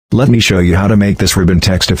Let me show you how to make this ribbon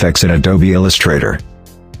text effects in Adobe Illustrator.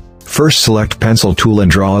 First, select Pencil tool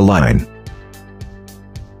and draw a line.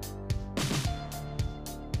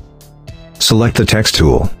 Select the text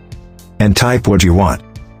tool and type what you want.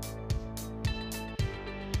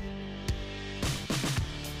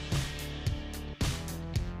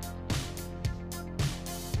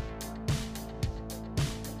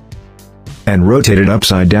 And rotate it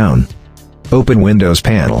upside down. Open Windows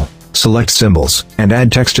panel, select Symbols, and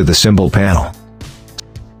add text to the symbol panel.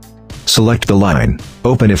 Select the line,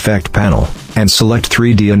 open Effect panel, and select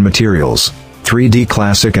 3D and Materials, 3D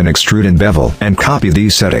Classic and Extrude and Bevel, and copy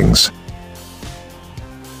these settings.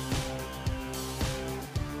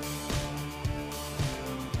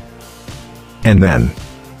 And then,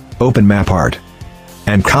 open Map Art,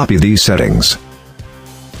 and copy these settings.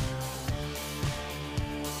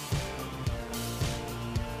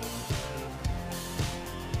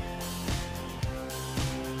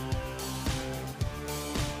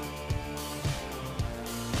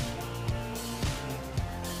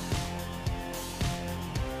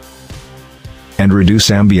 And reduce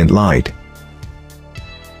ambient light.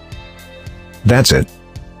 That's it.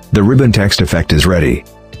 The ribbon text effect is ready.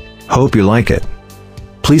 Hope you like it.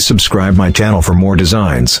 Please subscribe my channel for more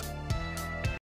designs.